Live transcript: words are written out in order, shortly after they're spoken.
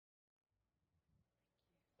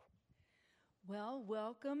Well,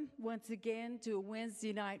 welcome once again to a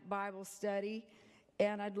Wednesday night Bible study.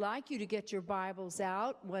 And I'd like you to get your Bibles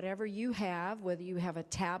out, whatever you have, whether you have a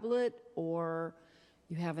tablet or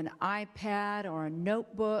you have an iPad or a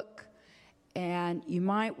notebook, and you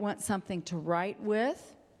might want something to write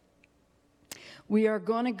with. We are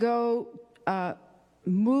going to go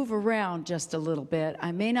move around just a little bit.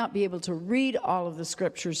 I may not be able to read all of the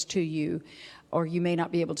scriptures to you, or you may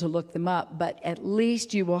not be able to look them up, but at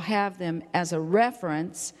least you will have them as a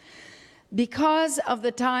reference because of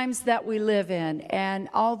the times that we live in. And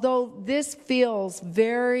although this feels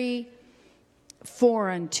very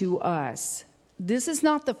foreign to us, this is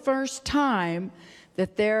not the first time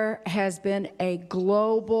that there has been a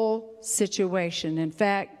global situation. In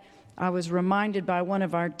fact, I was reminded by one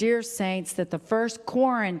of our dear saints that the first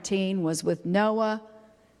quarantine was with Noah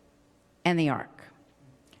and the ark.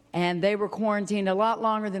 And they were quarantined a lot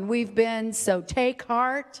longer than we've been, so take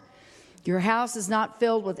heart. Your house is not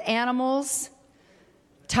filled with animals,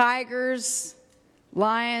 tigers,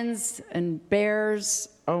 lions, and bears.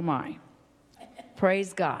 Oh my.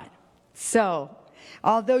 Praise God. So,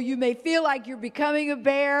 although you may feel like you're becoming a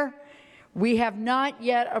bear, we have not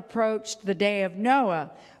yet approached the day of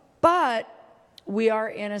Noah. But we are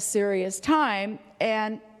in a serious time,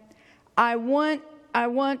 and I want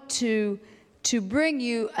to bring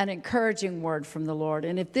you an encouraging word from the Lord.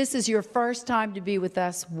 And if this is your first time to be with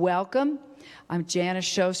us, welcome. I'm Janice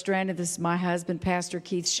Shostrand, and this is my husband, Pastor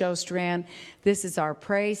Keith Shostrand. This is our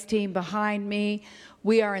praise team behind me.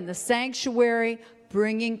 We are in the sanctuary,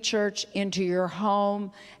 bringing church into your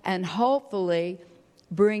home and hopefully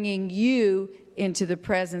bringing you into the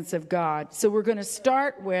presence of God. So we're going to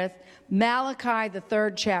start with Malachi, the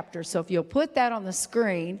 3rd chapter. So if you'll put that on the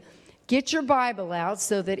screen, get your Bible out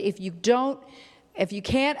so that if you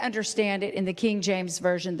can't understand it in the King James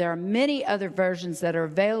Version, there are many other versions that are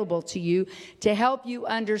available to you to help you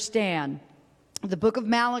understand. The book of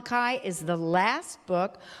Malachi is the last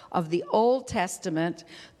book of the Old Testament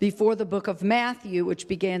before the book of Matthew, which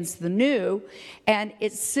begins the New, and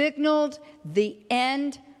it signaled the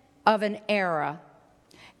end of an era.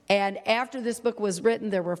 And after this book was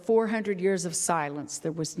written, there were 400 years of silence.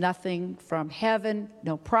 There was nothing from heaven,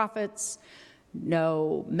 no prophets,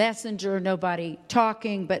 no messenger, nobody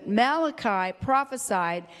talking. But Malachi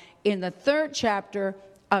prophesied in the 3rd chapter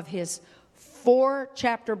of his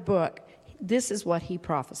 4-chapter book. This is what he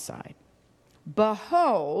prophesied.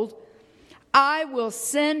 Behold, I will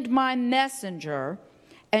send my messenger,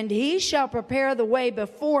 and he shall prepare the way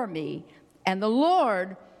before me, and the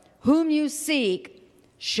Lord whom you seek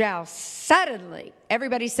shall suddenly,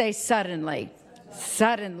 everybody say suddenly,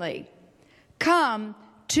 suddenly, come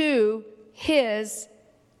to his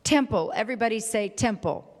temple. Everybody say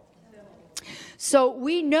temple. So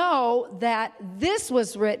we know that this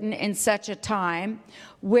was written in such a time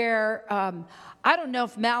where, I don't know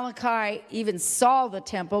if Malachi even saw the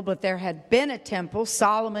temple, but there had been a temple.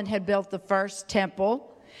 Solomon had built the first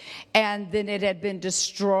temple, and then it had been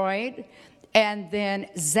destroyed. And then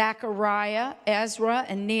Zechariah, Ezra,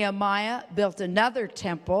 and Nehemiah built another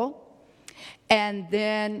temple. And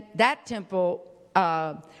then that temple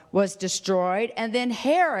was destroyed. And then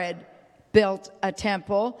Herod built a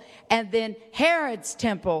temple. And then Herod's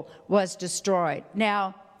temple was destroyed.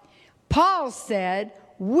 Now, Paul said,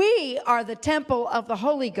 we are the temple of the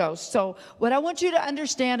Holy Ghost. So what I want you to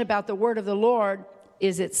understand about the word of the Lord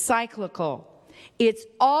is it's cyclical. It's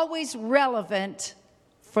always relevant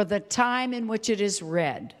for the time in which it is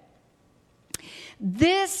read.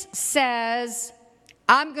 This says,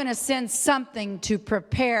 I'm going to send something to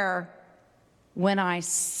prepare when I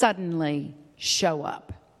suddenly show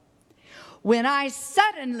up. When I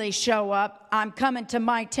suddenly show up, I'm coming to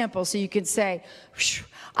my temple. So you can say,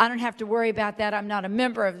 I don't have to worry about that. I'm not a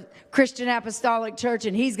member of Christian Apostolic Church,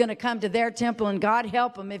 and he's going to come to their temple, and God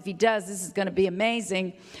help him if he does. This is going to be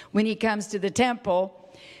amazing when he comes to the temple.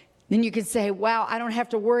 Then you can say, wow, I don't have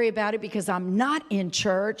to worry about it because I'm not in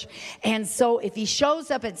church. And so if he shows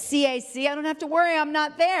up at CAC, I don't have to worry, I'm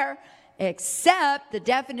not there. Except the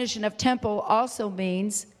definition of temple also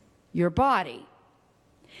means your body.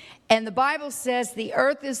 And the Bible says the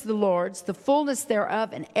earth is the Lord's, the fullness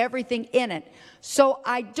thereof, and everything in it. So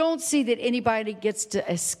I don't see that anybody gets to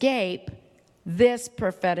escape this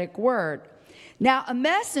prophetic word. Now, a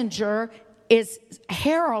messenger is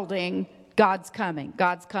heralding God's coming,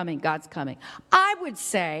 God's coming, God's coming. I would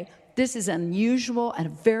say this is unusual and a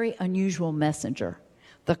very unusual messenger.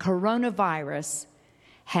 The coronavirus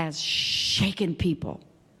has shaken people.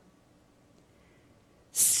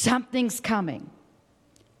 Something's coming.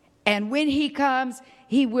 And when he comes,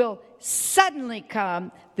 he will suddenly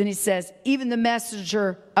come then he says, even the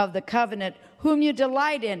messenger of the covenant, whom you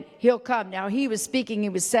delight in, he'll come. Now, he was speaking, he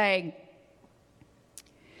was saying,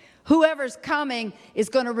 whoever's coming is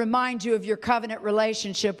going to remind you of your covenant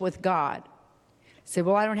relationship with God. Say,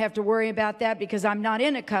 well, I don't have to worry about that because I'm not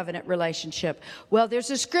in a covenant relationship. Well,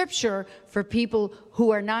 there's a scripture for people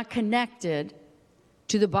who are not connected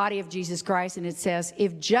to the body of Jesus Christ, and it says,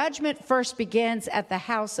 if judgment first begins at the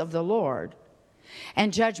house of the Lord,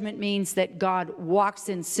 and judgment means that God walks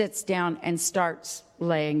in, sits down, and starts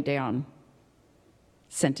laying down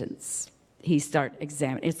sentence. He starts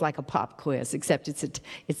examining. It's like a pop quiz, except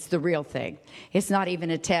it's the real thing. It's not even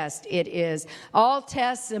a test. It is. All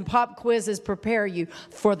tests and pop quizzes prepare you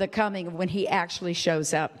for the coming of when he actually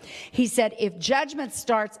shows up. He said, if judgment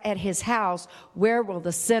starts at his house, where will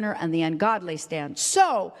the sinner and the ungodly stand?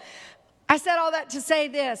 So, I said all that to say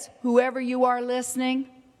this. Whoever you are listening,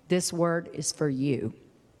 this word is for you.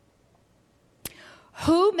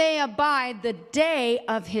 Who may abide the day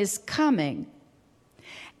of his coming?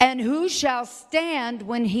 And who shall stand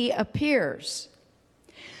when he appears?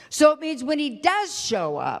 So it means when he does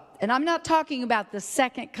show up, and I'm not talking about the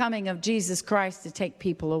second coming of Jesus Christ to take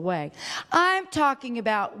people away. I'm talking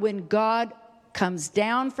about when God comes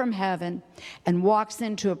down from heaven and walks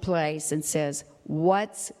into a place and says,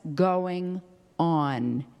 what's going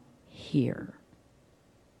on here?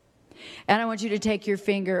 And I want you to take your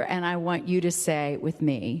finger and I want you to say with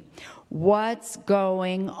me, what's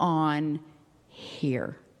going on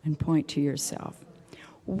here? And point to yourself.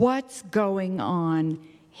 What's going on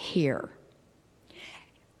here?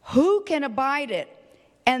 Who can abide it?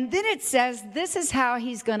 And then it says this is how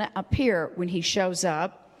he's going to appear when he shows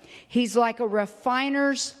up. He's like a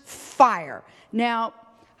refiner's fire. Now,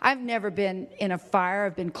 I've never been in a fire.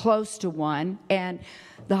 I've been close to one. And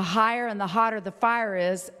the higher and the hotter the fire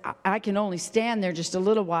is, I can only stand there just a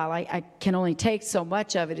little while. I can only take so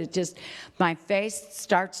much of it. It just, my face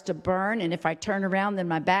starts to burn. And if I turn around, then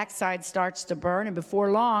my backside starts to burn. And before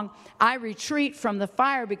long, I retreat from the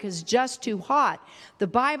fire because it's just too hot. The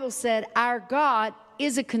Bible said our God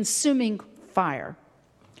is a consuming fire.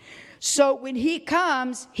 So when he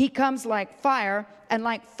comes like fire and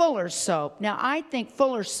like Fuller's soap. Now, I think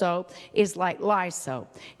Fuller's soap is like Lysol.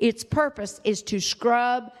 Its purpose is to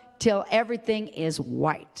scrub till everything is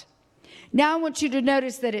white. Now, I want you to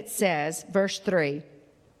notice that it says, verse 3,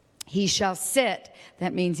 he shall sit.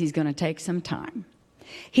 That means he's going to take some time.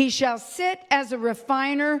 He shall sit as a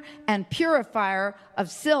refiner and purifier of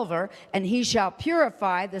silver, and he shall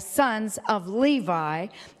purify the sons of Levi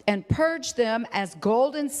and purge them as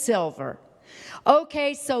gold and silver.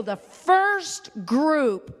 Okay, so the first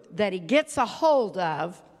group that he gets a hold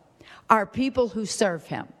of are people who serve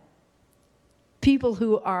him. People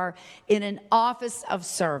who are in an office of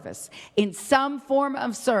service, in some form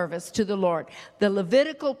of service to the Lord. The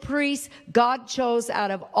Levitical priests, God chose out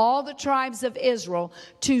of all the tribes of Israel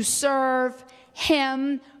to serve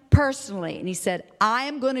him personally. And he said, I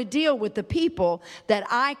am going to deal with the people that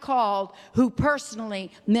I called who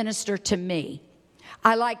personally minister to me.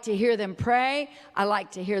 I like to hear them pray. I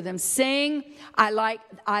like to hear them sing. I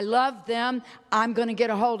love them. I'm going to get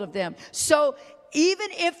a hold of them. So even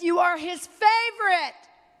if you are his favorite,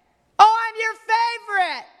 oh, I'm your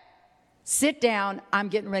favorite, sit down. I'm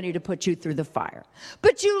getting ready to put you through the fire.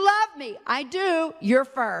 But you love me. I do. You're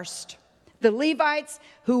first. The Levites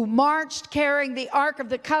who marched carrying the Ark of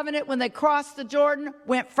the Covenant when they crossed the Jordan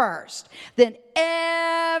went first. Then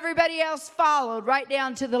everybody else followed right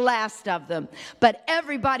down to the last of them. But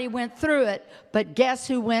everybody went through it. But guess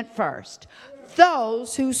who went first?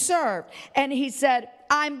 Those who served. And he said,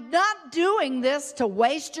 I'm not doing this to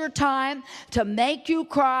waste your time, to make you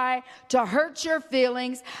cry, to hurt your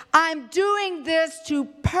feelings. I'm doing this to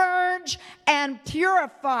purge and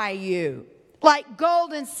purify you like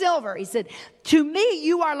gold and silver. He said, to me,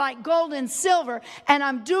 you are like gold and silver, and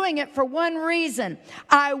I'm doing it for one reason.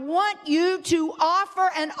 I want you to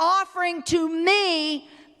offer an offering to me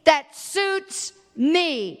that suits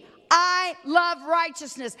me. I love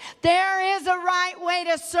righteousness. There is a right way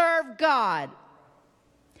to serve God.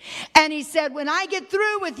 And he said, when I get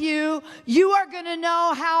through with you, you are going to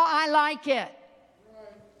know how I like it.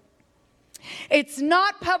 It's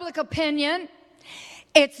not public opinion.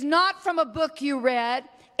 It's not from a book you read.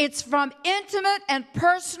 It's from intimate and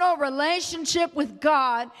personal relationship with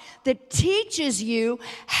God that teaches you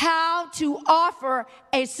how to offer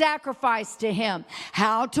a sacrifice to him,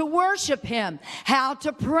 how to worship him, how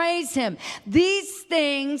to praise him. These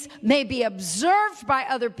things may be observed by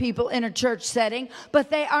other people in a church setting, but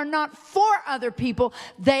they are not for other people.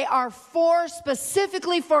 They are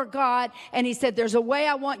specifically for God. And he said, there's a way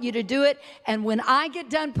I want you to do it. And when I get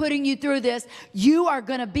done putting you through this, you are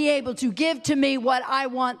going to be able to give to me what I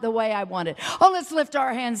want the way I want it. Oh, let's lift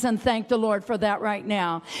our hands and thank the Lord for that right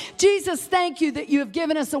now. Jesus, thank you that you have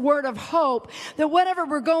given us a word of hope, that whatever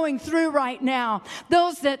we're going through right now,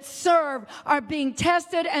 those that serve are being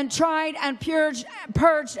tested and tried and purged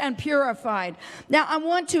and purified. Now, I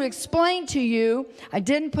want to explain to you, I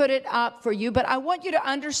didn't put it up for you, but I want you to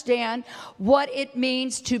understand what it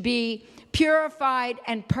means to be purified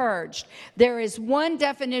and purged. There is one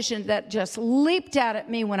definition that just leaped out at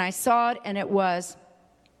me when I saw it, and it was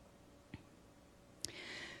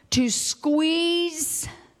to squeeze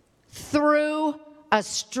through a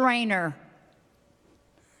strainer.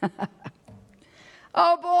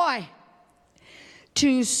 Oh boy.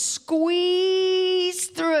 To squeeze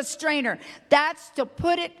through a strainer. That's to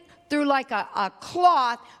put it through like a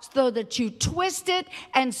cloth so that you twist it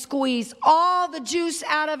and squeeze all the juice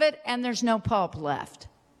out of it and there's no pulp left.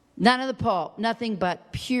 None of the pulp, nothing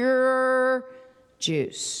but pure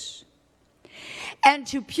juice. And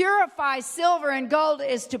to purify silver and gold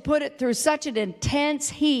is to put it through such an intense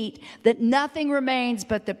heat that nothing remains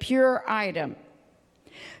but the pure item.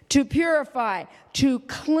 To purify, to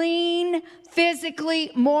clean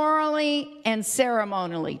physically, morally, and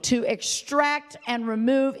ceremonially, to extract and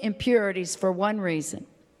remove impurities for one reason.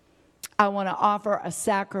 I want to offer a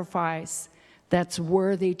sacrifice that's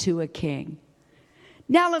worthy to a king.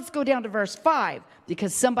 Now let's go down to verse 5,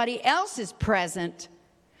 because somebody else is present.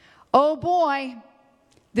 Oh boy,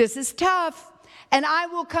 this is tough. And I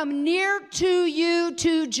will come near to you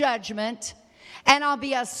to judgment, and I'll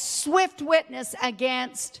be a swift witness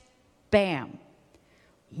against Bam.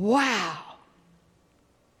 Wow.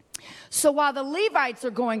 So while the Levites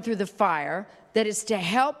are going through the fire, that is to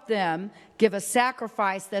help them give a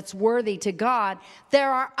sacrifice that's worthy to God,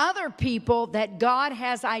 there are other people that God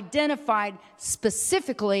has identified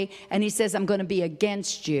specifically, and he says, I'm going to be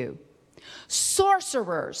against you.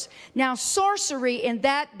 Sorcerers. Now, sorcery in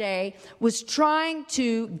that day was trying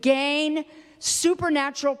to gain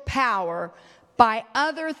supernatural power by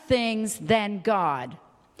other things than God.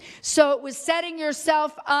 So it was setting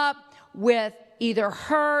yourself up with either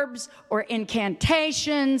herbs or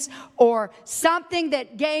incantations or something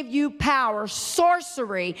that gave you power,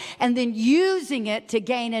 sorcery, and then using it to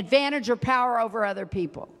gain advantage or power over other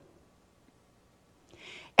people.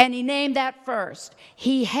 And he named that first.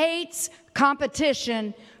 He hates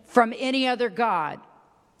competition from any other god.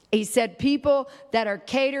 He said people that are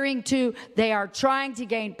catering to, they are trying to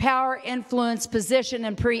gain power, influence, position,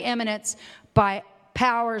 and preeminence by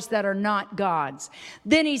powers that are not God's.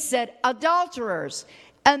 Then he said adulterers,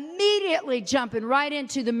 immediately jumping right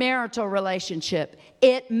into the marital relationship.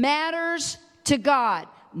 It matters to God.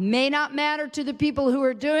 May not matter to the people who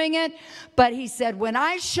are doing it, but he said, when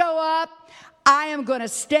I show up, I am going to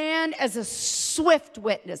stand as a swift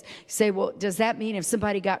witness. You say, well, does that mean if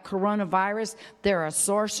somebody got coronavirus, they're a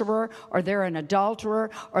sorcerer, or they're an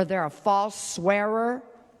adulterer, or they're a false swearer?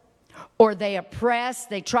 Or they oppress,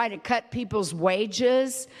 they try to cut people's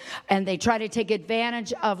wages, and they try to take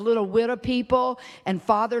advantage of little widow people and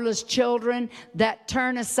fatherless children that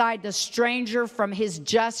turn aside the stranger from his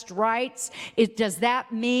just rights. Does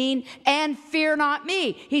that mean, and fear not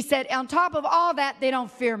me? He said, on top of all that, they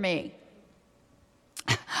don't fear me.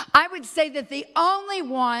 I would say that the only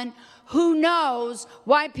one who knows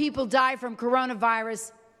why people die from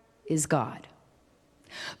coronavirus is God.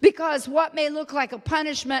 Because what may look like a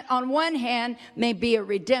punishment on one hand may be a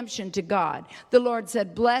redemption to God. The Lord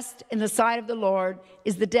said, blessed in the sight of the Lord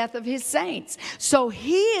is the death of his saints. So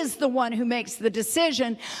he is the one who makes the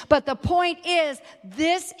decision. But the point is,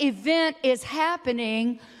 this event is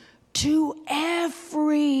happening to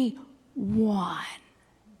everyone.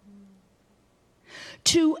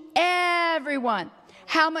 To everyone.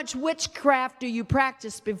 How much witchcraft do you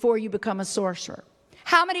practice before you become a sorcerer?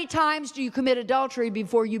 How many times do you commit adultery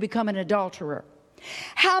before you become an adulterer?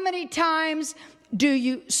 How many times do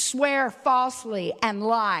you swear falsely and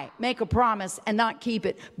lie, make a promise and not keep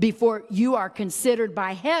it before you are considered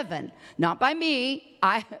by heaven? Not by me,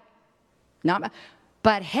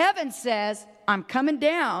 but heaven says, I'm coming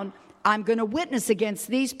down, I'm going to witness against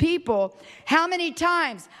these people. How many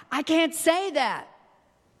times? I can't say that.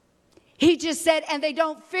 He just said, and they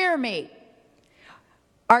don't fear me.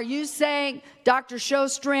 Are you saying, Dr.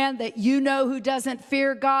 Shostrand, that you know who doesn't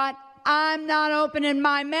fear God? I'm not opening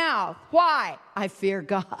my mouth. Why? I fear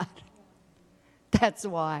God. That's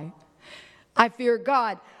why. I fear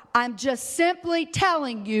God. I'm just simply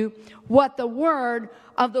telling you what the word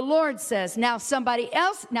of the Lord says. Now, somebody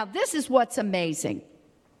else, now this is what's amazing.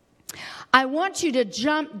 I want you to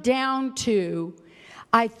jump down to,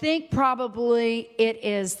 I think probably it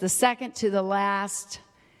is the second to the last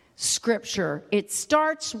scripture. It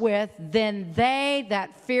starts with, then they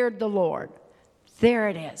that feared the Lord. There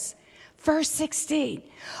it is. Verse 16.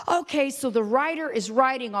 Okay, so the writer is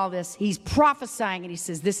writing all this. He's prophesying and he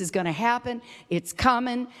says, this is going to happen. It's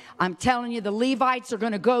coming. I'm telling you, the Levites are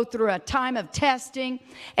going to go through a time of testing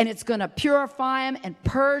and it's going to purify them and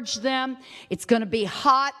purge them. It's going to be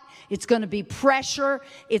hot. It's going to be pressure.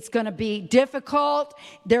 It's going to be difficult.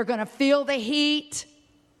 They're going to feel the heat.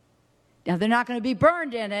 Now, they're not going to be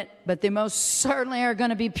burned in it, but they most certainly are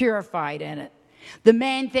going to be purified in it. The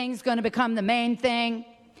main thing's going to become the main thing.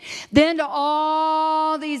 Then to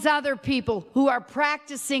all these other people who are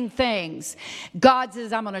practicing things, God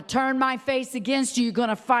says, I'm going to turn my face against you. You're going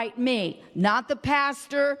to fight me. Not the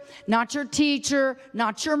pastor, not your teacher,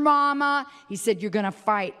 not your mama. He said, you're going to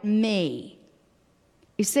fight me.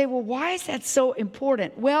 You say, well, why is that so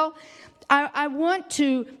important? Well, I want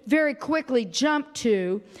to very quickly jump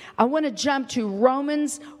to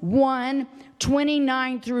Romans 1,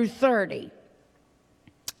 29 through 30.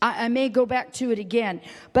 I may go back to it again,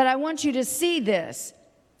 but I want you to see this,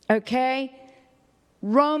 okay?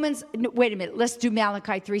 Wait a minute, let's do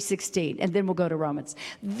Malachi 3:16, and then we'll go to Romans.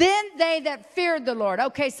 Then they that feared the Lord.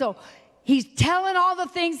 Okay, so he's telling all the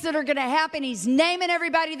things that are going to happen. He's naming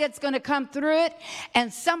everybody that's going to come through it,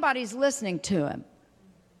 and somebody's listening to him.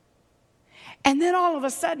 And then all of a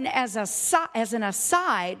sudden, as an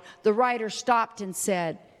aside, the writer stopped and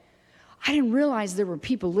said, I didn't realize there were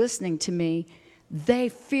people listening to me. They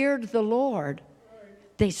feared the Lord.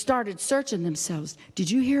 They started searching themselves.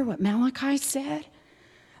 Did you hear what Malachi said?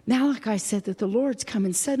 Malachi said that the Lord's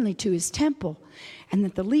coming suddenly to his temple and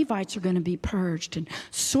that the Levites are going to be purged, and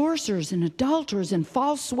sorcerers and adulterers and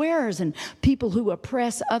false swearers and people who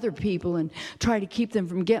oppress other people and try to keep them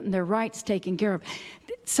from getting their rights taken care of.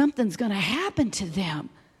 Something's going to happen to them.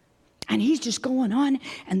 And he's just going on,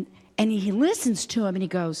 and he listens to him and he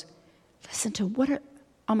goes, listen to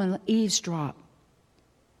I'm going to eavesdrop.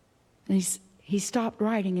 And he stopped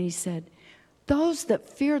writing and he said, those that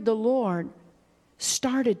feared the Lord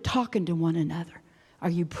started talking to one another. Are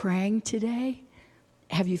you praying today?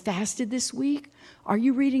 Have you fasted this week? Are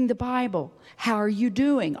you reading the Bible? How are you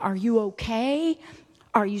doing? Are you okay?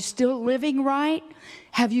 Are you still living right?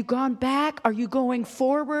 Have you gone back? Are you going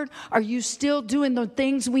forward? Are you still doing the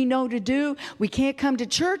things we know to do? We can't come to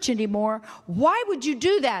church anymore. Why would you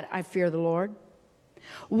do that? I fear the Lord.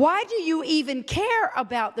 Why do you even care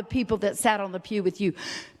about the people that sat on the pew with you?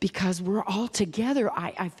 Because we're all together.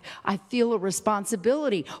 I feel a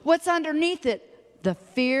responsibility. What's underneath it? The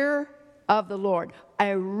fear of the Lord.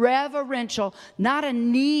 A reverential, not a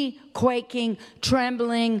knee-quaking,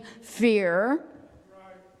 trembling fear,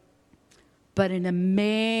 but an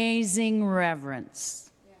amazing reverence.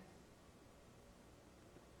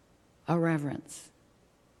 A reverence.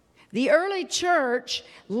 The early church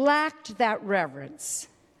lacked that reverence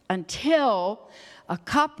until a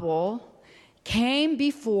couple came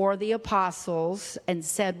before the apostles and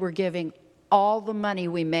said, we're giving all the money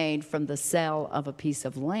we made from the sale of a piece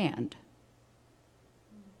of land.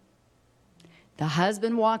 The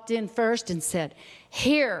husband walked in first and said,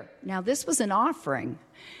 here. Now, this was an offering.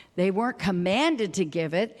 They weren't commanded to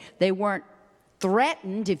give it. They weren't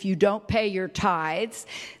threatened if you don't pay your tithes.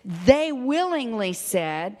 They willingly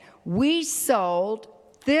said, we sold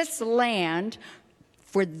this land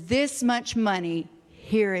for this much money.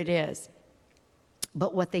 Here it is.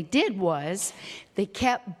 But what they did was they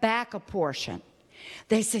kept back a portion.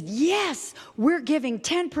 They said, yes, we're giving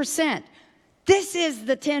 10%. This is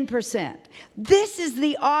the 10%. This is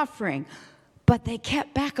the offering. But they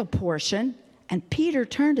kept back a portion. And Peter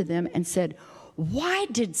turned to them and said, why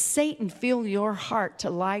did Satan fill your heart to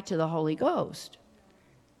lie to the Holy Ghost?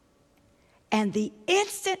 And the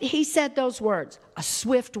instant he said those words, a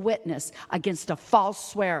swift witness against a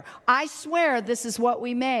false swear. I swear this is what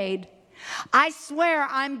we made. I swear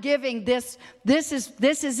I'm giving this. This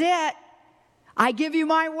is it. I give you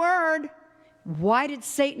my word. Why did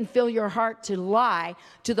Satan fill your heart to lie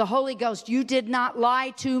to the Holy Ghost? You did not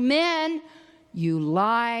lie to men. You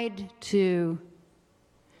lied to.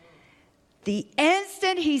 The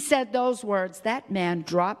instant he said those words, that man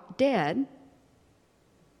dropped dead.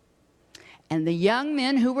 And the young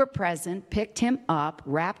men who were present picked him up,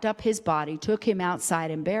 wrapped up his body, took him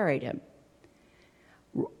outside and buried him.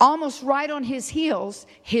 Almost right on his heels,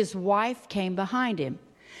 his wife came behind him.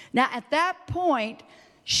 Now, at that point,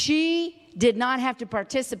 she did not have to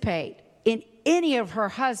participate in any of her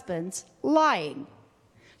husband's lying.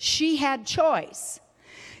 She had choice.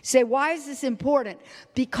 You say, why is this important?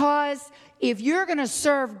 Because if you're going to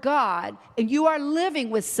serve God and you are living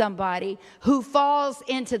with somebody who falls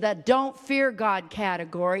into the don't fear God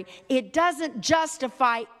category, it doesn't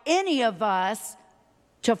justify any of us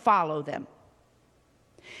to follow them.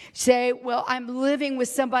 Say, well, I'm living with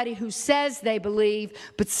somebody who says they believe,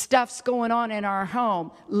 but stuff's going on in our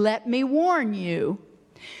home. Let me warn you,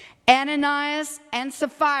 Ananias and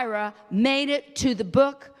Sapphira made it to the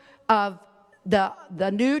book of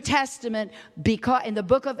the New Testament because in the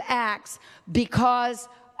book of Acts because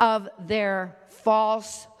of their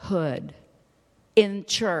falsehood in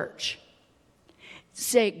church.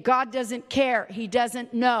 Say, God doesn't care. He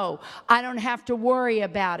doesn't know. I don't have to worry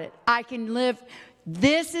about it. I can live.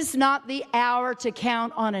 This is not the hour to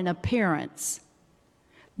count on an appearance.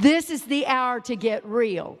 This is the hour to get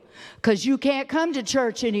real, because you can't come to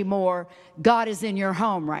church anymore. God is in your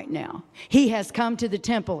home right now. He has come to the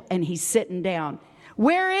temple and he's sitting down.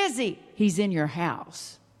 Where is he? He's in your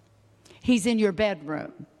house. He's in your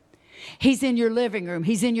bedroom. He's in your living room.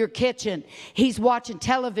 He's in your kitchen. He's watching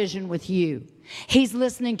television with you. He's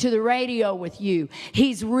listening to the radio with you.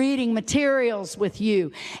 He's reading materials with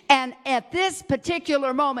you. And at this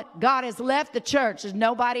particular moment, God has left the church. There's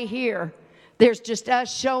nobody here. There's just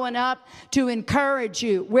us showing up to encourage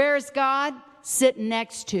you. Where's God? Sitting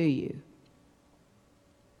next to you.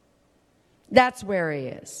 That's where he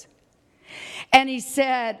is. And he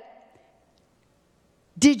said,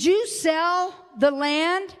 did you sell the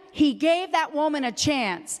land? He gave that woman a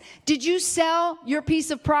chance. Did you sell your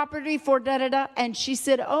piece of property for da-da-da? And she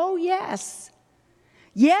said, oh, yes.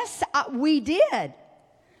 Yes, we did.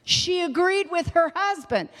 She agreed with her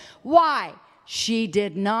husband. Why? She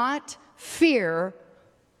did not fear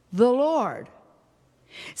the Lord.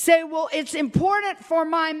 Say, well, it's important for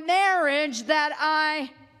my marriage that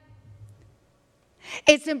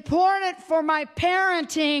it's important for my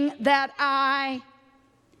parenting that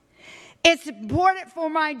it's important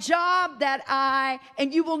for my job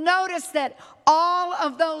and you will notice that all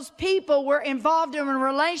of those people were involved in a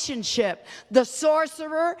relationship. The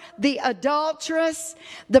sorcerer, the adulteress,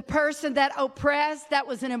 the person that oppressed, that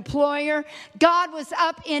was an employer. God was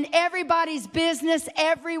up in everybody's business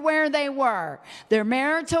everywhere they were. Their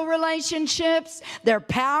marital relationships, their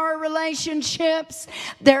power relationships,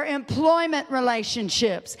 their employment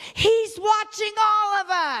relationships. He's watching all of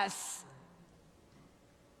us.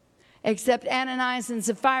 Except Ananias and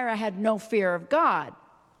Sapphira had no fear of God.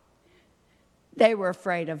 They were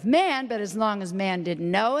afraid of man, but as long as man didn't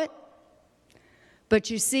know it. But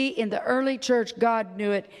you see, in the early church, God knew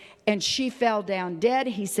it, and she fell down dead.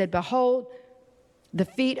 He said, behold, the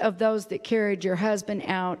feet of those that carried your husband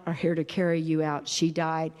out are here to carry you out. She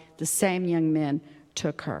died. The same young men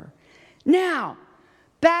took her. Now,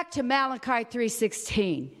 back to Malachi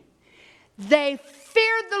 3:16. They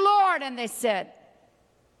feared the Lord, and they said,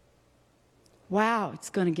 wow, it's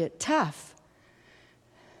going to get tough.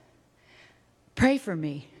 Pray for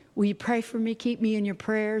me. Will you pray for me? Keep me in your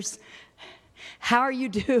prayers. How are you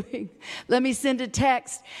doing? Let me send a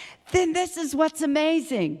text. Then this is what's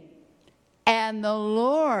amazing. And the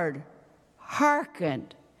Lord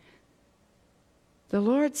hearkened. The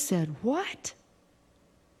Lord said, what?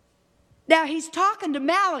 Now he's talking to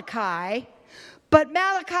Malachi. But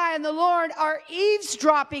Malachi and the Lord are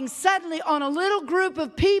eavesdropping suddenly on a little group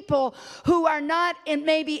of people who are not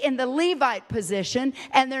maybe in the Levite position,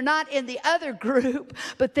 and they're not in the other group,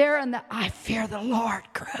 but they're in the I fear the Lord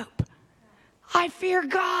group. I fear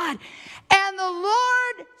God. And the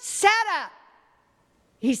Lord sat up.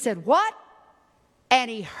 He said, what?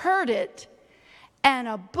 And he heard it. And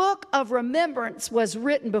a book of remembrance was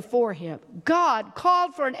written before him. God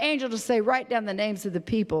called for an angel to say, write down the names of the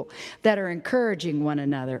people that are encouraging one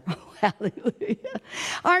another. Oh, hallelujah.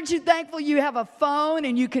 Aren't you thankful you have a phone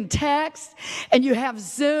and you can text and you have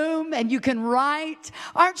Zoom and you can write?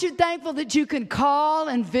 Aren't you thankful that you can call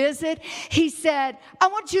and visit? He said, I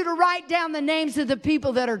want you to write down the names of the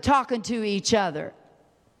people that are talking to each other.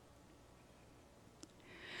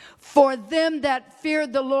 For them that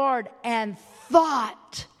feared the Lord and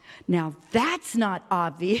thought. Now that's not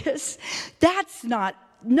obvious.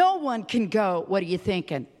 No one can go, what are you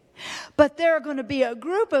thinking? But there are going to be a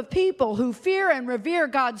group of people who fear and revere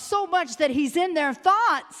God so much that he's in their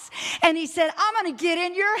thoughts. And he said, I'm going to get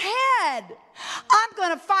in your head. I'm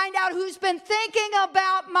going to find out who's been thinking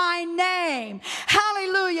about my name.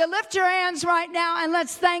 Hallelujah. Lift your hands right now and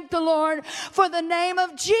let's thank the Lord for the name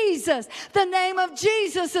of Jesus. The name of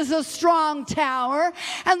Jesus is a strong tower,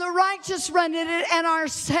 and the righteous run in it and are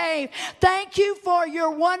saved. Thank you for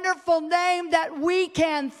your wonderful name that we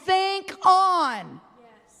can think on.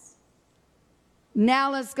 Yes.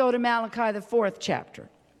 Now let's go to Malachi, the 4th chapter.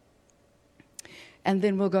 And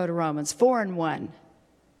then we'll go to Romans 4:1.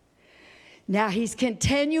 Now he's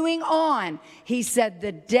continuing on. He said,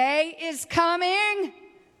 the day is coming.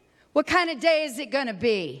 What kind of day is it going to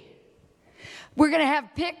be? We're going to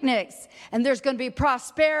have picnics, and there's going to be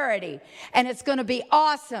prosperity, and it's going to be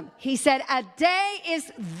awesome. He said, a day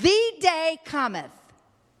is the day cometh.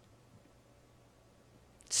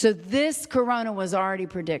 So this corona was already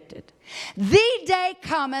predicted. The day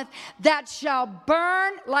cometh that shall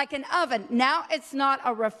burn like an oven. Now it's not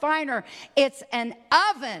a refiner, it's an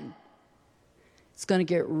oven. It's going to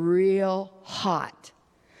get real hot.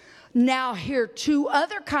 Now here 2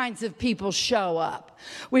 other kinds of people show up.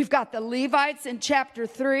 We've got the Levites in chapter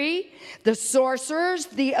 3, the sorcerers,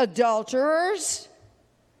 the adulterers,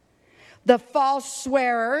 the false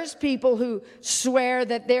swearers, people who swear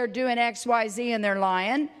that they're doing X, Y, Z and they're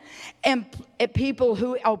lying, and people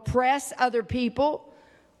who oppress other people,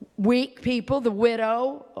 weak people, the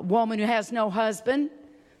widow, a woman who has no husband,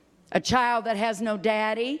 a child that has no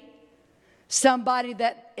daddy, somebody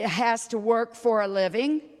that has to work for a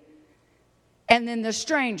living, and then the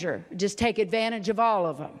stranger. Just take advantage of all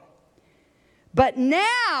of them. But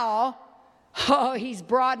now, he's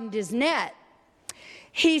broadened his net.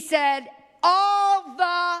 He said, all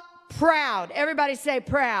the proud. Everybody say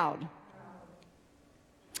proud.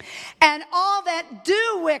 And all that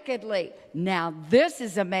do wickedly. Now this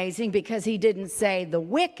is amazing because he didn't say the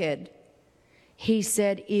wicked. He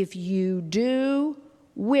said, if you do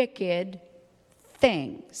wicked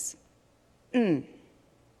things. Now,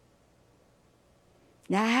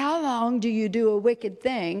 how long do you do a wicked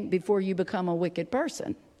thing before you become a wicked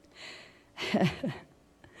person?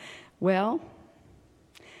 Well,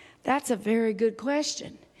 that's a very good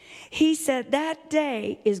question. He said that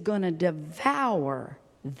day is going to devour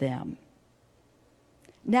them.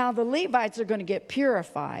 Now, the Levites are going to get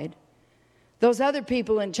purified. Those other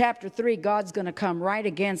people in chapter 3, God's going to come right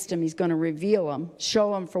against them. He's going to reveal them,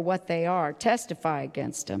 show them for what they are, testify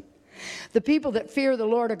against them. The people that fear the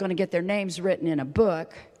Lord are going to get their names written in a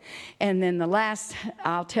book. And then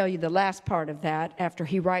I'll tell you the last part of that after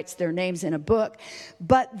he writes their names in a book.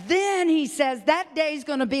 But then he says that day is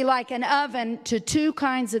going to be like an oven to 2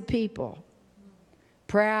 kinds of people.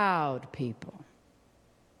 Proud people.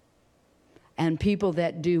 And people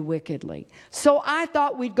that do wickedly. So I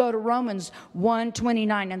thought we'd go to Romans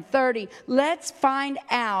 1:29 and 30. Let's find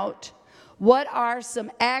out what are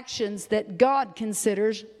some actions that God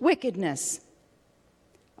considers wickedness.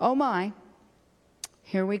 Oh my.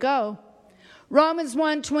 Here we go. Romans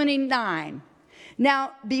 1:29.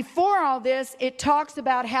 Now, before all this, it talks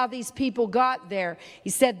about how these people got there.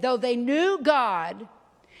 He said, though they knew God,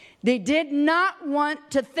 they did not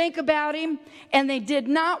want to think about him, and they did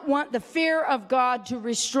not want the fear of God to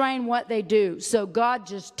restrain what they do. So God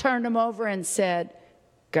just turned them over and said,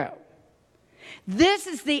 go. This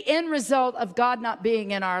is the end result of God not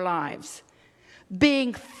being in our lives.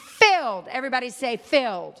 Being filled. Everybody say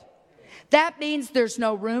filled. That means there's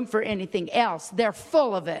no room for anything else. They're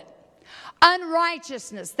full of it.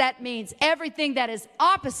 Unrighteousness, that means everything that is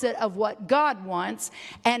opposite of what God wants.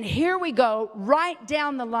 And here we go, right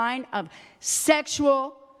down the line of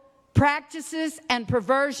sexual practices and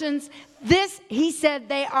perversions. This, he said,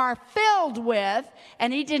 they are filled with,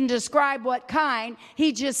 and he didn't describe what kind.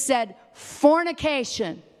 He just said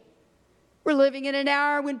fornication. We're living in an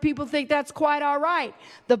hour when people think that's quite all right.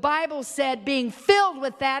 The Bible said being filled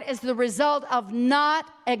with that is the result of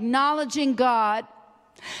not acknowledging God,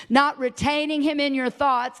 not retaining him in your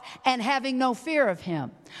thoughts, and having no fear of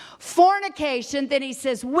him. Fornication, then he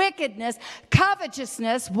says wickedness,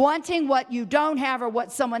 covetousness, wanting what you don't have or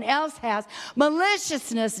what someone else has,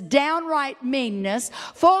 maliciousness, downright meanness,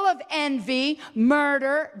 full of envy,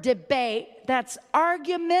 murder, debate. That's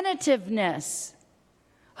argumentativeness.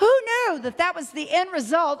 Who knew that that was the end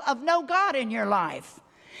result of no God in your life?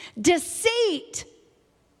 Deceit.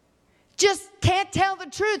 Just can't tell the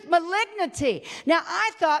truth. Malignity. Now,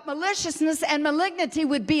 I thought maliciousness and malignity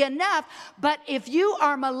would be enough, but if you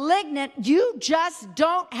are malignant, you just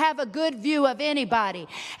don't have a good view of anybody.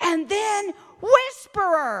 And then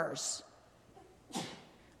whisperers.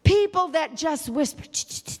 People that just whisper.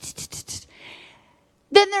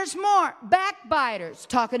 Then there's more. Backbiters,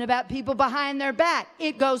 talking about people behind their back.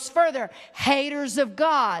 It goes further. Haters of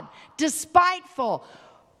God, despiteful,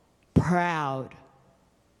 proud.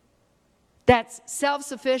 That's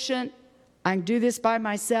self-sufficient. I can do this by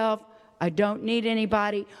myself. I don't need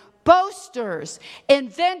anybody. Boasters,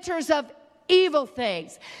 inventors of evil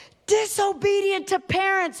things, disobedient to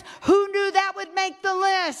parents. Who knew that would make the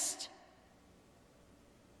list?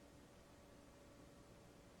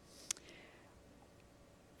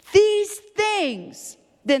 These things,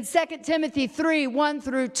 then 2 Timothy 3, 1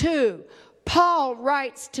 through 2, Paul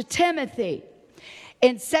writes to Timothy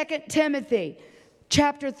in 2 Timothy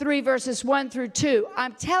chapter 3, verses 1 through 2.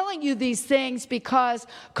 I'm telling you these things because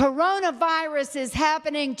coronavirus is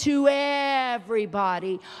happening to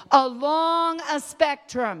everybody along a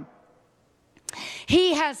spectrum.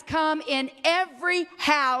 He has come in every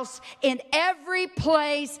house, in every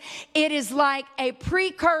place. It is like a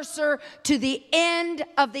precursor to the end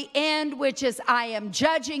of the end, which is I am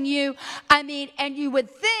judging you. I mean, and you would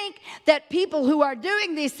think that people who are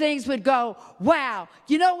doing these things would go, wow,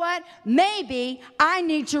 you know what? Maybe I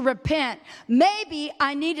need to repent. Maybe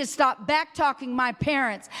I need to stop back-talking my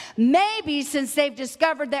parents. Maybe since they've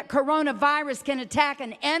discovered that coronavirus can attack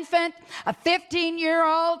an infant, a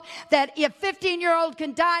 15-year-old, that if 15-year-old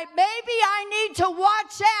can die, maybe I need to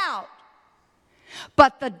watch out.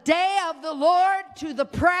 But the day of the Lord to the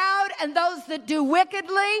proud and those that do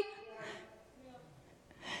wickedly,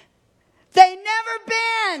 they never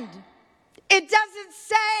bend. It doesn't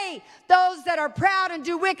say those that are proud and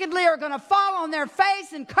do wickedly are going to fall on their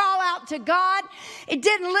face and call out to God. It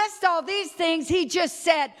didn't list all these things. He just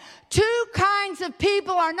said 2 kinds of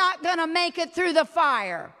people are not going to make it through the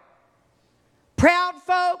fire. Proud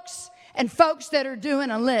folks and folks that are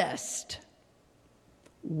doing a list.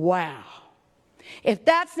 Wow. If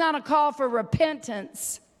that's not a call for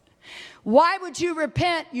repentance, why would you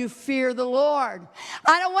repent? You fear the Lord.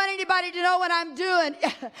 I don't want anybody to know what I'm doing.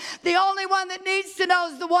 The only one that needs to know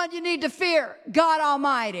is the one you need to fear, God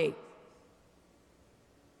Almighty.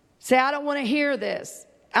 Say, I don't want to hear this.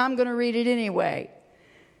 I'm going to read it anyway.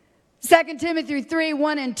 2 Timothy 3,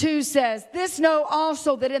 1 and 2 says, this know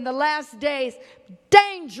also that in the last days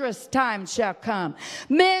dangerous times shall come.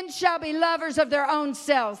 Men shall be lovers of their own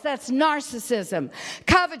selves. That's narcissism.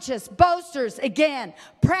 Covetous, boasters, again,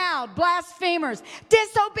 proud, blasphemers,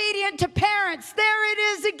 disobedient to parents. There it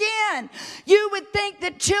is again. You would think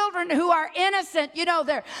that children who are innocent, you know,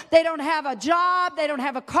 they don't have a job, they don't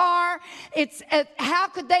have a car. How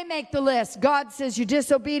could they make the list? God says you're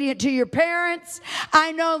disobedient to your parents.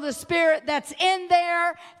 I know the spirit that's in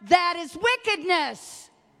there. That is wickedness.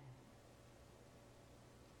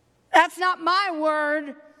 That's not my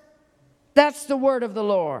word. That's the word of the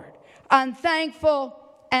Lord. Unthankful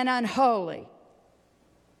and unholy.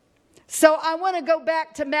 So I want to go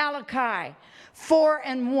back to Malachi 4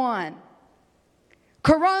 and 1.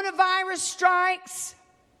 Coronavirus strikes,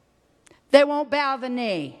 they won't bow the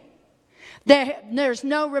knee. There's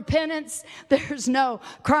no repentance. There's no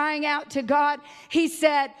crying out to God. He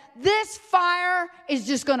said, this fire is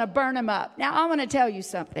just going to burn them up. Now, I want to tell you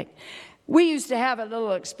something. We used to have a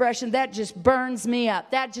little expression, that just burns me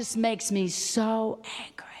up. That just makes me so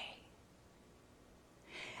angry.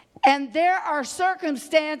 And there are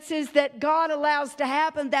circumstances that God allows to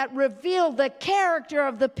happen that reveal the character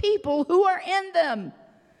of the people who are in them.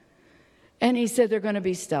 And he said they're going to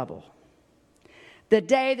be stubble. The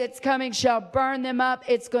day that's coming shall burn them up.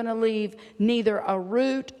 It's going to leave neither a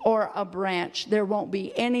root or a branch. There won't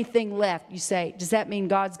be anything left. You say, does that mean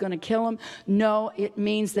God's going to kill them? No, it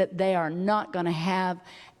means that they are not going to have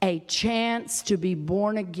a chance to be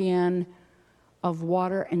born again of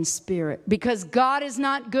water and spirit. Because God is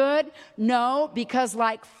not good? No, because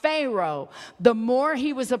like Pharaoh, the more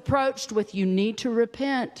he was approached with, you need to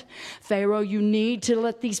repent. Pharaoh, you need to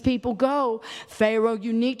let these people go. Pharaoh,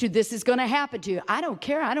 you need to. This is going to happen to you. I don't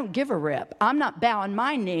care. I don't give a rip. I'm not bowing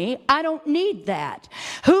my knee. I don't need that.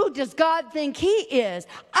 Who does God think he is?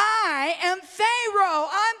 I am Pharaoh.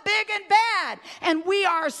 I'm big and bad. And we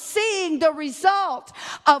are seeing the result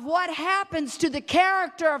of what happens to the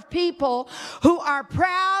character of people who are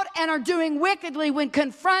proud and are doing wickedly when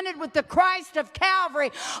confronted with the Christ of Calvary.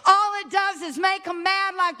 All it does is make them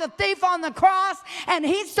mad like the thief on the cross. And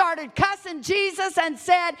he started cussing Jesus and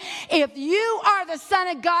said, if you are the Son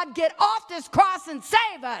of God, get off this cross and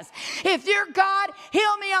save us. If you're God,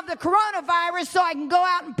 heal me of the coronavirus so I can go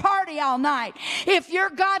out and party all night. If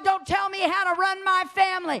you're God, don't tell me how to run my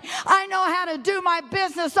family. I know how to do my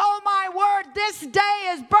business. Oh my word, this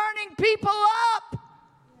day is burning people up.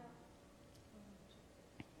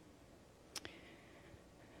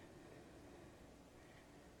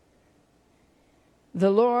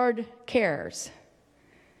 The Lord cares.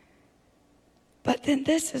 But then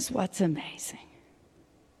this is what's amazing.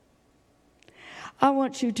 I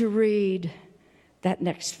want you to read that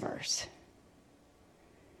next verse.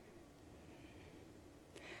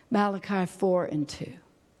 Malachi 4:2.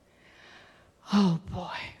 Oh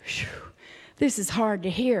boy, whew. This is hard to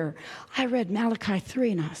hear. I read Malachi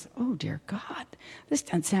 3 and I was, oh dear God, this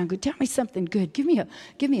doesn't sound good. Tell me something good. Give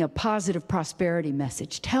me a positive prosperity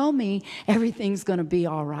message. Tell me everything's going to be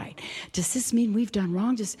all right. Does this mean we've done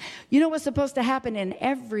wrong? You know what's supposed to happen in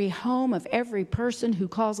every home of every person who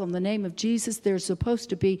calls on the name of Jesus? There's supposed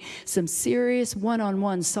to be some serious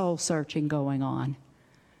one-on-one soul searching going on.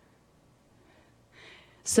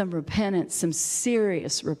 Some repentance, some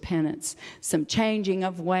serious repentance, some changing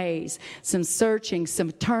of ways, some searching,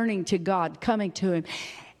 some turning to God, coming to Him.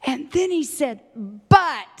 And then He said,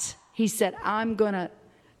 but, He said, I'm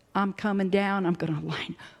coming down, I'm going to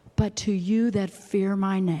align. But to you that fear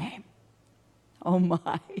my name, oh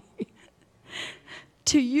my,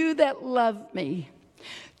 to you that love me,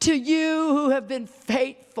 to you who have been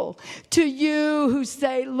faithful, to you who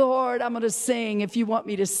say, Lord, I'm going to sing if you want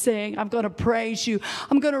me to sing. I'm going to praise you.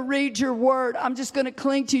 I'm going to read your word. I'm just going to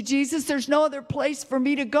cling to you. Jesus, there's no other place for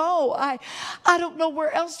me to go. I don't know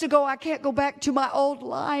where else to go. I can't go back to my old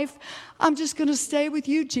life. I'm just going to stay with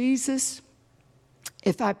you, Jesus.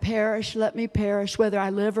 If I perish, let me perish. Whether I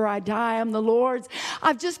live or I die, I'm the Lord's.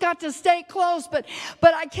 I've just got to stay close, but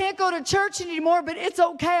I can't go to church anymore, but it's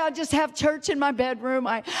okay. I just have church in my bedroom.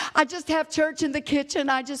 I just have church in the kitchen.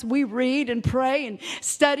 We read and pray and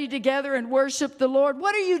study together and worship the Lord.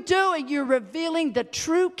 What are you doing? You're revealing the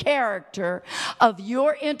true character of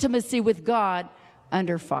your intimacy with God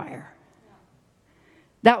under fire.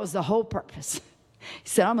 That was the whole purpose. He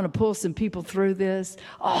said, I'm going to pull some people through this.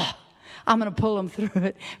 I'm going to pull them through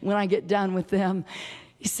it when I get done with them.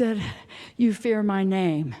 He said, you fear my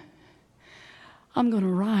name. I'm going to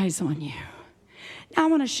rise on you. Now I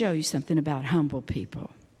want to show you something about humble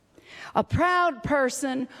people. A proud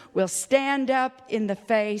person will stand up in the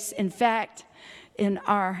face. In fact, in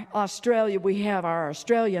our Australia, we have our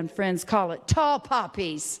Australian friends call it tall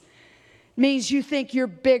poppies. It means you think you're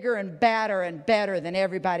bigger and badder and better than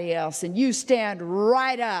everybody else, and you stand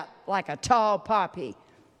right up like a tall poppy.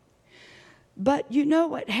 But you know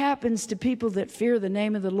what happens to people that fear the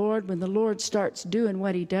name of the Lord? When the Lord starts doing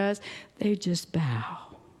what He does, they just bow.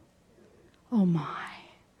 Oh my.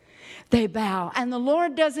 They bow. And the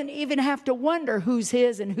Lord doesn't even have to wonder who's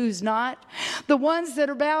His and who's not. The ones that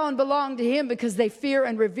are bowing belong to Him because they fear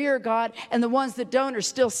and revere God, and the ones that don't are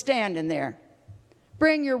still standing there.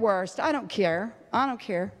 Bring your worst. I don't care. I don't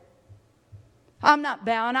care. I'm not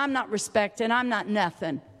bowing. I'm not respecting. I'm not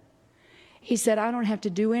nothing. He said, I don't have to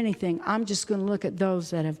do anything. I'm just going to look at those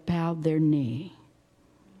that have bowed their knee.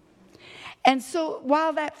 And so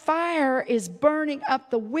while that fire is burning up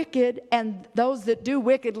the wicked and those that do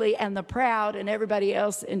wickedly and the proud and everybody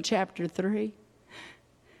else in chapter 3,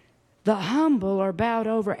 the humble are bowed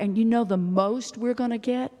over. And you know the most we're going to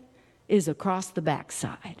get is across the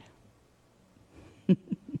backside.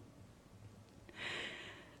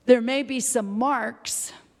 There may be some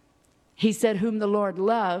marks. He said, whom the Lord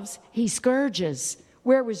loves, He scourges.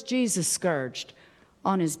 Where was Jesus scourged?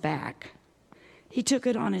 On His back. He took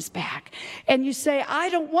it on His back. And you say, I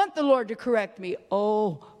don't want the Lord to correct me.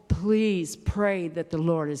 Oh, please pray that the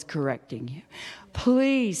Lord is correcting you.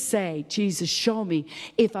 Please say, Jesus, show me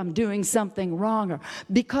if I'm doing something wrong.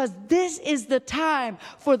 Because this is the time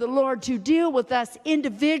for the Lord to deal with us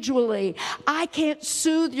individually. I can't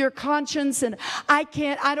soothe your conscience, and I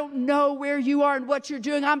don't know where you are and what you're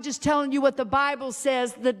doing. I'm just telling you what the Bible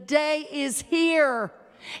says. The day is here.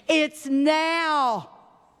 It's now.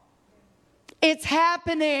 It's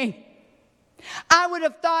happening. I would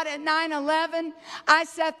have thought at 9/11, I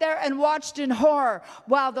sat there and watched in horror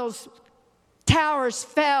while those towers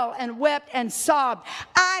fell and wept and sobbed.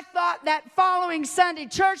 I thought that following Sunday,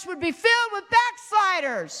 church would be filled with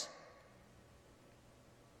backsliders.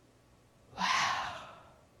 Wow.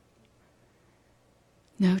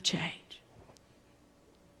 No change.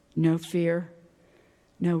 No fear.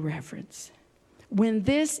 No reverence. When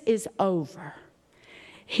this is over,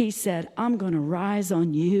 He said, I'm going to rise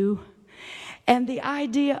on you. And the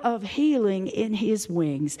idea of healing in His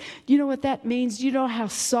wings. Do you know what that means? Do you know how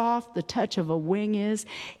soft the touch of a wing is?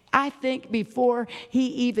 I think before he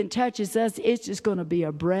even touches us, it's just going to be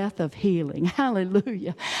a breath of healing.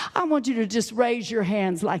 Hallelujah. I want you to just raise your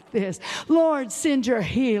hands like this. Lord, send your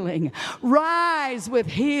healing. Rise with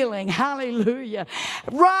healing. Hallelujah.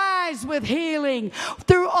 Rise with healing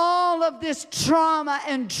through all of this trauma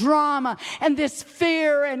and drama and this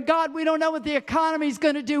fear. And God, we don't know what the economy is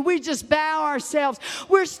going to do. We just bow ourselves.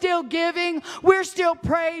 We're still giving. We're still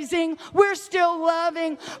praising. We're still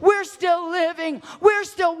loving. We're still living. We're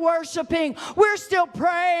still worshiping. We're still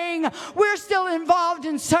praying. We're still involved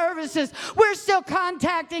in services. We're still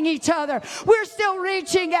contacting each other. We're still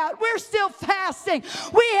reaching out. We're still fasting.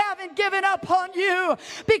 We haven't given up on you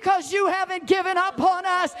because you haven't given up on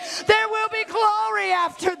us. There will be glory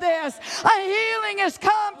after this. A healing has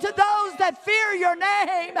come to those that fear your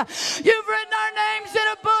name. You've written our names in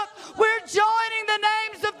a book. We're joining the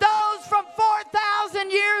names of those from 4,000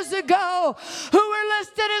 years ago who were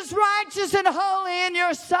listed as righteous and holy in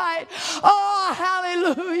your sight. Oh,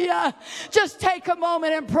 hallelujah. Just take a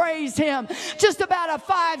moment and praise him. Just about a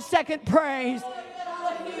 5-second praise.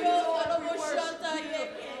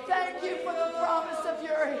 Thank you for the promise of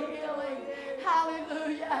your healing.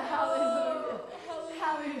 Hallelujah, hallelujah,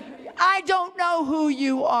 hallelujah. I don't know who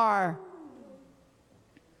you are.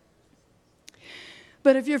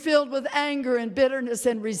 But if you're filled with anger and bitterness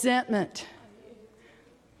and resentment,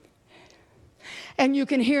 and you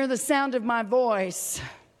can hear the sound of my voice,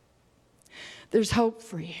 there's hope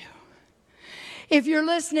for you. If you're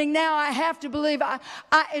listening now, I have to believe,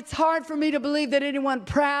 it's hard for me to believe that anyone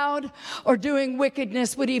proud or doing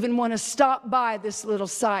wickedness would even want to stop by this little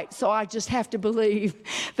site. So I just have to believe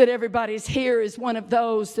that everybody's here is one of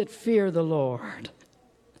those that fear the Lord.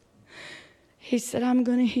 He said, I'm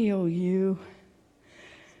going to heal you.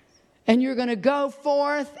 And you're going to go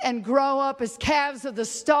forth and grow up as calves of the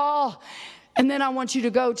stall. And then I want you to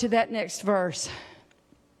go to that next verse.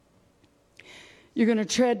 You're going to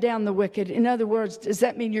tread down the wicked. In other words, does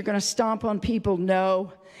that mean you're going to stomp on people?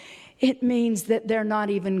 No. It means that they're not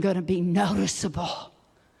even going to be noticeable,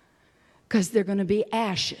 because they're going to be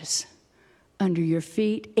ashes under your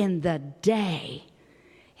feet in the day.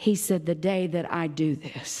 He said, the day that I do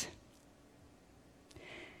this.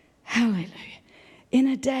 Hallelujah. In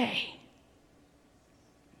a day.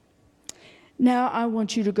 Now I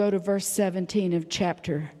want you to go to verse 17 of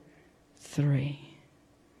chapter 3.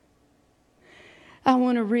 I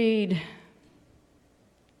want to read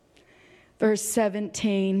verse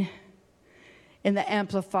 17 in the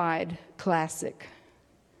Amplified Classic.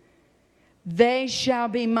 They shall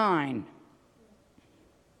be mine.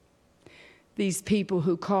 These people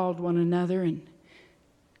who called one another and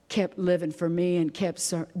kept living for me and kept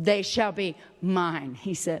serving, they shall be mine.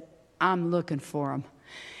 He said, I'm looking for them.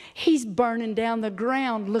 He's burning down the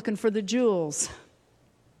ground looking for the jewels.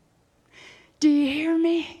 Do you hear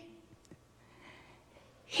me?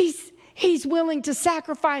 He's willing to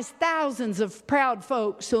sacrifice thousands of proud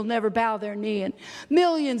folks who'll never bow their knee and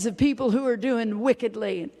millions of people who are doing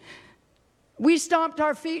wickedly. And we stomped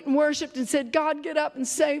our feet and worshiped and said, God, get up and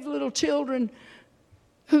save little children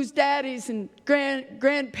whose daddies and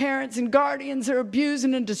grandparents and guardians are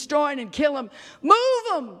abusing and destroying and kill them. Move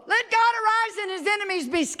them. Let God arise and his enemies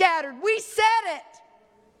be scattered. We said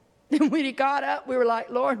it. And when he got up, we were like,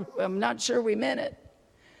 Lord, I'm not sure we meant it.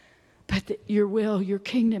 But your will, your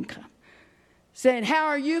kingdom come. Saying, how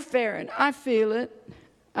are you faring? I feel it.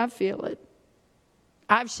 I feel it.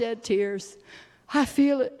 I've shed tears. I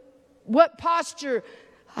feel it. What posture?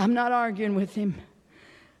 I'm not arguing with him.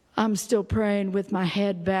 I'm still praying with my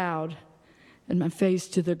head bowed and my face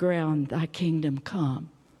to the ground. Thy kingdom come.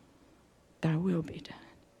 Thy will be done.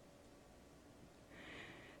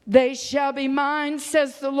 They shall be mine,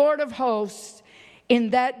 says the Lord of hosts, in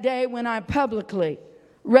that day when I publicly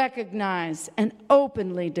recognize and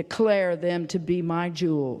openly declare them to be my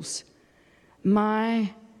jewels,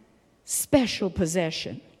 my special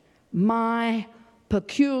possession, my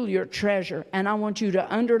peculiar treasure. And I want you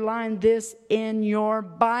to underline this in your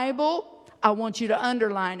Bible. I want you to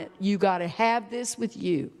underline it. You got to have this with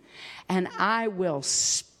you. And I will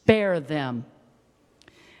spare them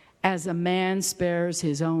as a man spares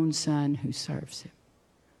his own son who serves him.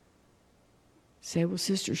 Say, well,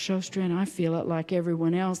 Sister Shostran, I feel it like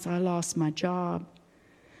everyone else. I lost my job.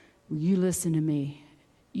 Well, you listen to me.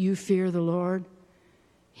 You fear the Lord.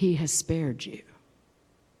 He has spared you.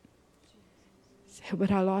 Say,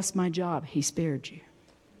 but I lost my job. He spared you.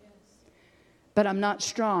 But I'm not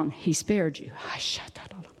strong. He spared you.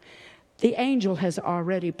 The angel has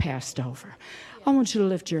already passed over. I want you to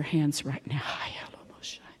lift your hands right now.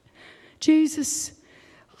 Jesus,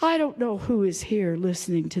 I don't know who is here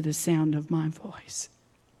listening to the sound of my voice.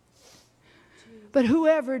 But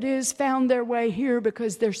whoever it is found their way here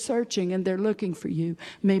because they're searching and they're looking for you.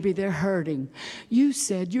 Maybe they're hurting. You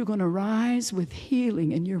said you're going to rise with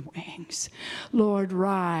healing in your wings. Lord,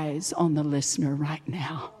 rise on the listener right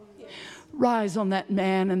now. Rise on that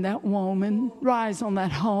man and that woman. Rise on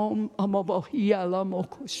that home.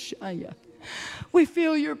 We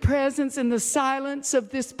feel your presence in the silence of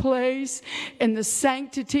this place, in the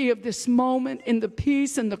sanctity of this moment, in the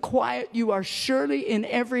peace and the quiet. You are surely in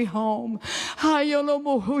every home.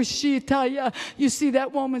 You see that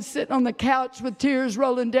woman sitting on the couch with tears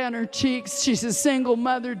rolling down her cheeks. She's a single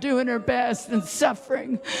mother doing her best and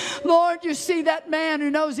suffering. Lord, you see that man who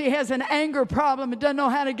knows he has an anger problem and doesn't know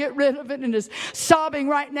how to get rid of it and is sobbing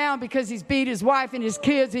right now because he's beat his wife and his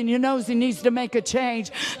kids and he knows he needs to make a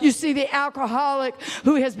change. You see the alcoholic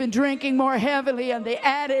who has been drinking more heavily and the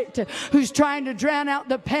addict who's trying to drown out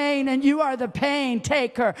the pain, and you are the pain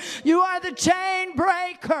taker. You are the chain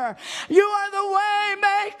breaker. You are the way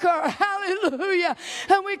maker. Hallelujah.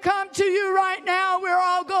 And we come to you right now. We're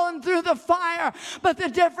all going through the fire, but the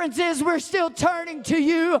difference is we're still turning to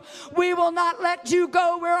you. We will not let you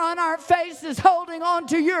go. We're on our faces holding on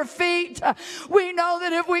to your feet. We know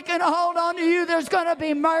that if we can hold on to you, there's going to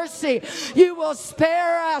be mercy. You will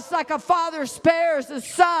spare us like a father spares a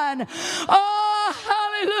son. Oh,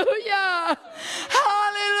 hallelujah.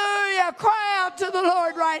 Hallelujah. Cry out to the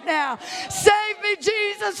Lord right now. Save me,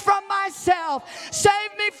 Jesus, from myself.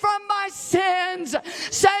 Save me from my sins.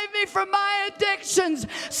 Save me from my addictions.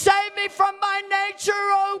 Save me from my nature.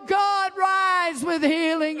 Oh God, rise with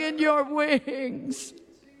healing in your wings.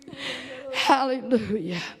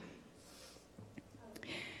 Hallelujah.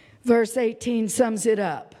 Verse 18 sums it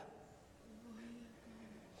up.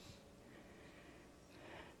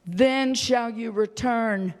 Then shall you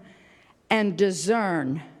return and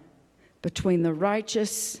discern between the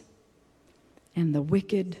righteous and the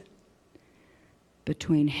wicked,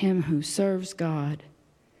 between him who serves God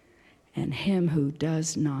and him who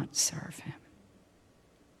does not serve him.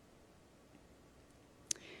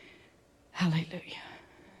 Hallelujah.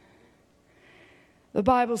 The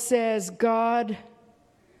Bible says God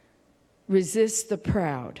resists the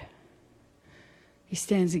proud. He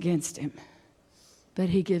stands against him. But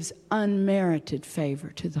he gives unmerited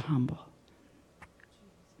favor to the humble.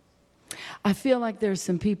 I feel like there's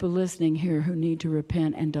some people listening here who need to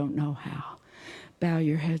repent and don't know how. Bow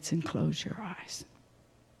your heads and close your eyes.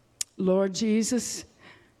 Lord Jesus,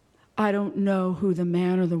 I don't know who the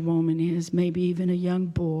man or the woman is, maybe even a young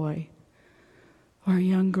boy or a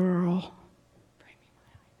young girl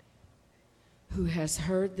who has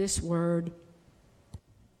heard this word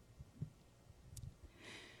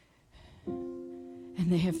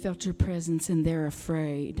and they have felt your presence and they're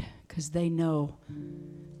afraid because they know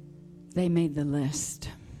they made the list.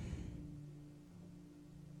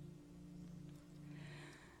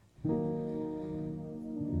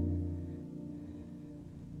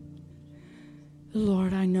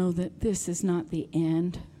 Lord, I know that this is not the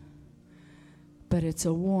end, but it's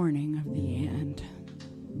a warning of the end.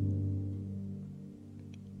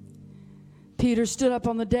 Peter stood up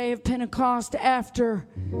on the day of Pentecost after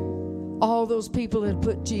all those people had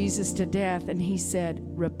put Jesus to death, and he said,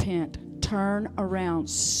 repent, turn around,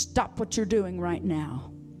 stop what you're doing right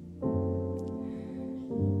now.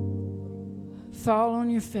 Fall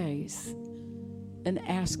on your face and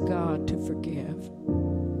ask God to forgive.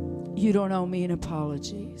 You don't owe me an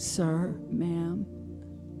apology, sir, ma'am,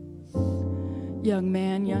 young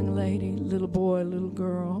man, young lady, little boy, little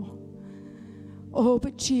girl. Oh,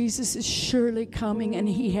 but Jesus is surely coming, and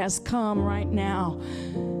he has come right now.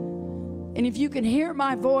 And if you can hear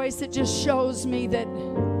my voice, it just shows me that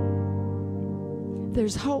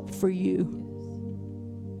there's hope for you.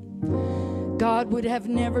 God would have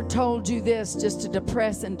never told you this just to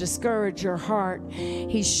depress and discourage your heart.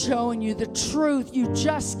 He's showing you the truth. You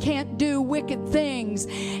just can't do wicked things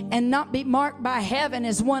and not be marked by heaven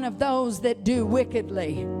as one of those that do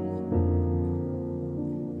wickedly.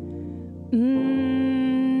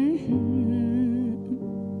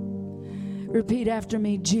 Repeat after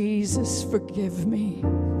me. Jesus, forgive me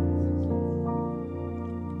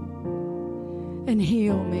and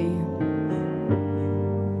heal me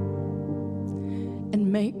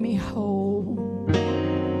and make me whole.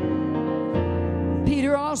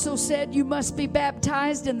 Peter also said you must be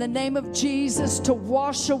baptized in the name of Jesus to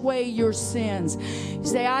wash away your sins. You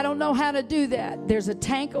say, I don't know how to do that. There's a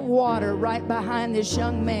tank of water right behind this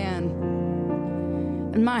young man.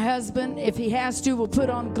 And my husband, if he has to, will put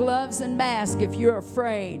on gloves and mask if you're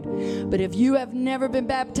afraid. But if you have never been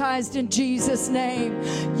baptized in Jesus' name,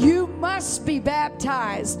 you must be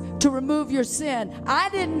baptized to remove your sin. I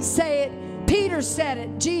didn't say it. Peter said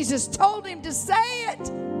it. Jesus told him to say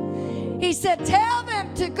it. He said, tell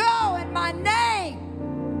them to go in my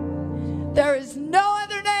name. There is no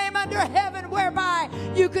other name under heaven whereby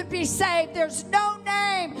you could be saved. There's no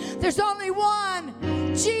name. There's only one,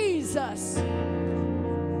 Jesus.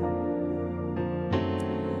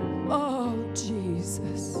 Oh,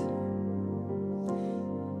 Jesus.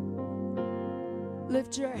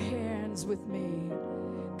 Lift your hands with me.